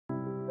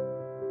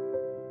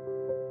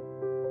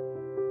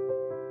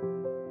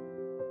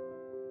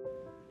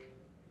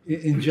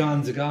In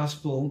John's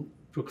Gospel,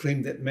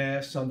 proclaimed at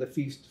Mass on the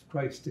Feast of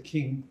Christ the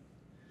King,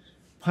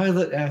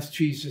 Pilate asked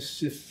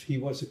Jesus if he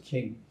was a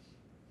king,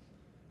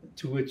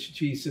 to which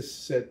Jesus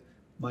said,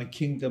 "My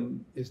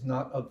kingdom is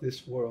not of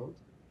this world."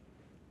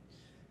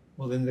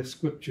 Well, in the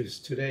scriptures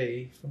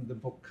today,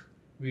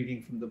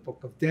 reading from the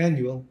book of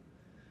Daniel,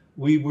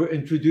 we were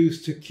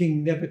introduced to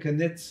King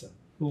Nebuchadnezzar,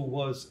 who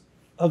was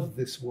of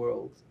this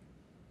world.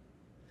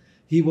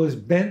 He was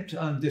bent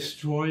on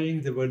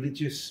destroying the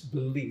religious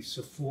beliefs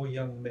of 4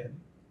 young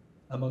men,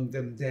 among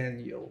them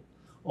Daniel,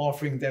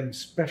 offering them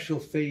special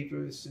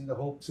favors in the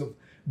hopes of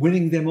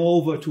winning them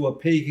over to a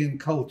pagan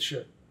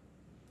culture.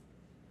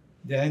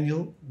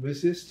 Daniel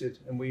resisted,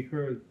 and we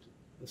heard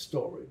the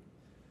story,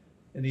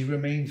 and he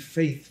remained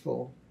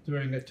faithful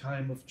during a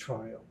time of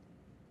trial.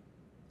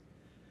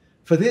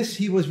 For this,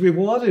 he was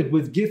rewarded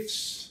with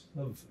gifts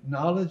of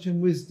knowledge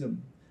and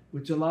wisdom,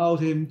 which allowed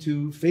him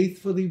to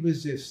faithfully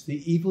resist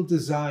the evil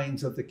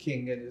designs of the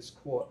king and his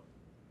court.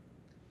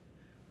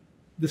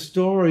 The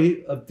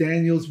story of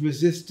Daniel's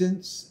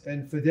resistance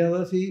and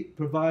fidelity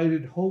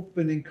provided hope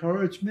and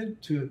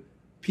encouragement to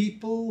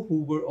people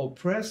who were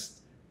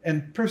oppressed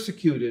and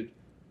persecuted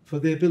for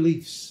their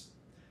beliefs.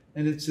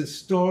 And it's a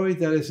story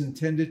that is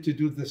intended to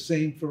do the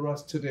same for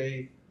us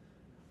today,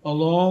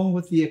 along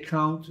with the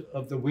account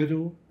of the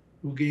widow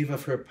who gave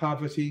of her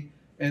poverty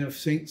and of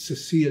Saint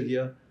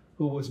Cecilia,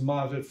 who was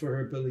martyred for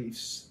her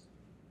beliefs.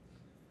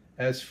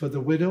 As for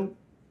the widow,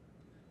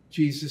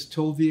 Jesus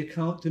told the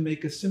account to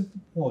make a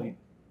simple point.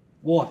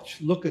 Watch,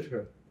 look at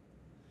her.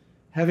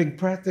 Having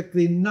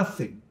practically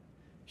nothing,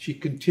 she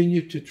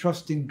continued to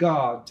trust in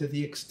God to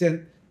the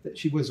extent that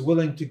she was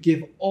willing to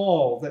give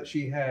all that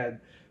she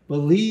had,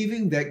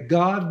 believing that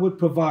God would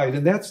provide.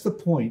 And that's the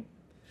point.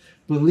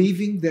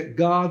 Believing that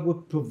God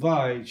would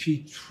provide.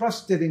 She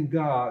trusted in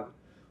God,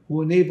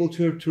 who enabled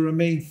her to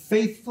remain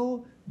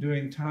faithful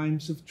during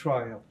times of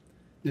trial.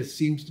 This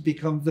seems to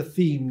become the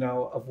theme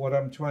now of what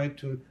I'm trying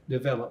to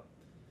develop.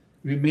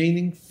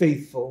 Remaining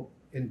faithful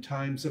in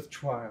times of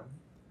trial.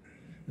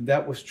 And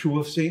that was true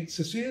of Saint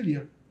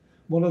Cecilia,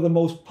 one of the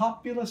most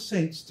popular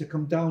saints to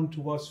come down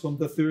to us from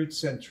the 3rd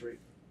century.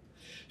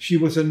 She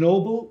was a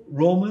noble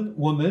Roman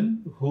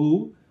woman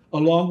who,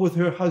 along with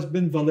her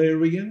husband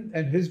Valerian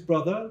and his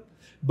brother,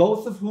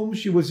 both of whom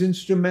she was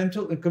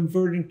instrumental in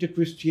converting to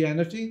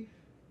Christianity,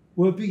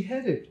 were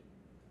beheaded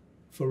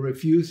for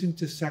refusing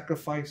to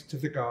sacrifice to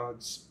the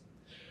gods.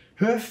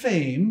 Her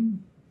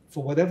fame,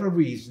 for whatever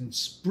reason,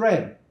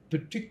 spread,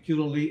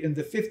 particularly in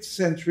the 5th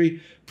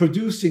century,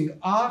 producing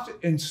art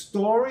and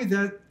story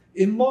that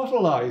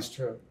immortalized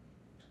her.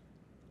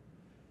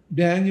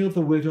 Daniel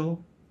the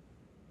widow,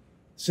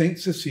 Saint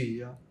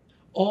Cecilia,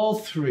 all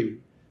 3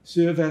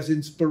 serve as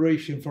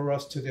inspiration for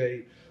us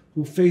today,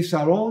 who face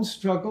our own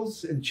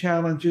struggles and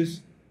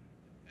challenges,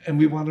 and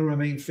we want to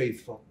remain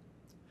faithful.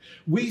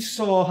 We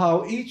saw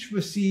how each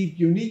received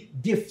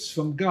unique gifts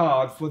from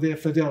God for their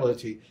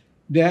fidelity.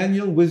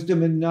 Daniel,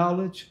 wisdom and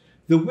knowledge.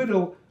 The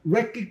widow,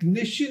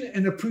 recognition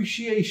and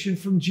appreciation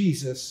from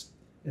Jesus.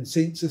 And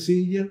Saint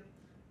Cecilia,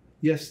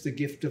 yes, the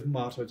gift of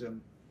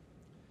martyrdom.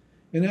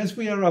 And as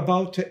we are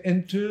about to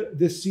enter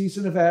this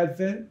season of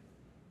Advent,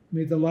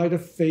 may the light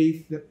of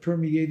faith that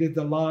permeated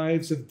the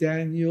lives of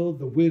Daniel,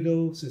 the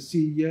widow,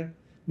 Cecilia,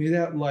 may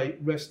that light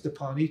rest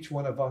upon each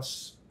one of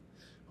us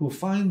who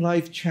find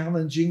life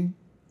challenging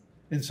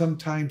and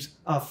sometimes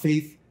our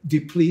faith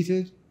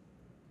depleted,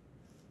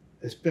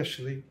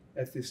 especially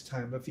at this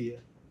time of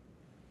year.